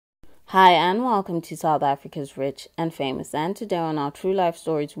Hi and welcome to South Africa's Rich and Famous, and today on our True Life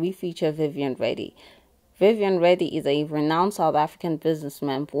Stories we feature Vivian Reddy. Vivian Reddy is a renowned South African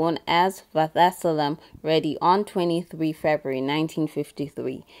businessman born as Vathasalam Reddy on 23 February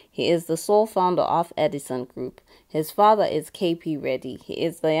 1953. He is the sole founder of Edison Group. His father is K.P. Reddy. He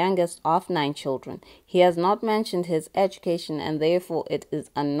is the youngest of 9 children. He has not mentioned his education and therefore it is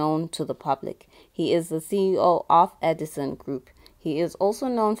unknown to the public. He is the CEO of Edison Group. He is also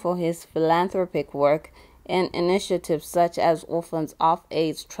known for his philanthropic work in initiatives such as Orphans of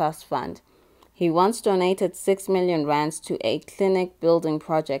AIDS Trust Fund. He once donated 6 million rands to a clinic building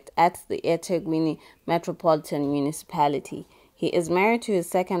project at the eThekwini Metropolitan Municipality. He is married to his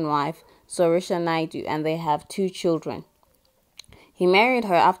second wife, Sorisha Naidu, and they have 2 children. He married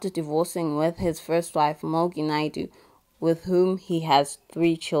her after divorcing with his first wife, Mogi Naidu, with whom he has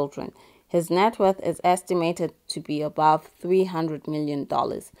 3 children. His net worth is estimated to be above $300 million.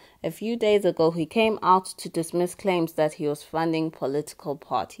 A few days ago, he came out to dismiss claims that he was funding political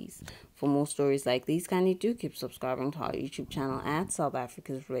parties. For more stories like these, kindly do keep subscribing to our YouTube channel at South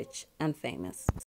Africa's Rich and Famous.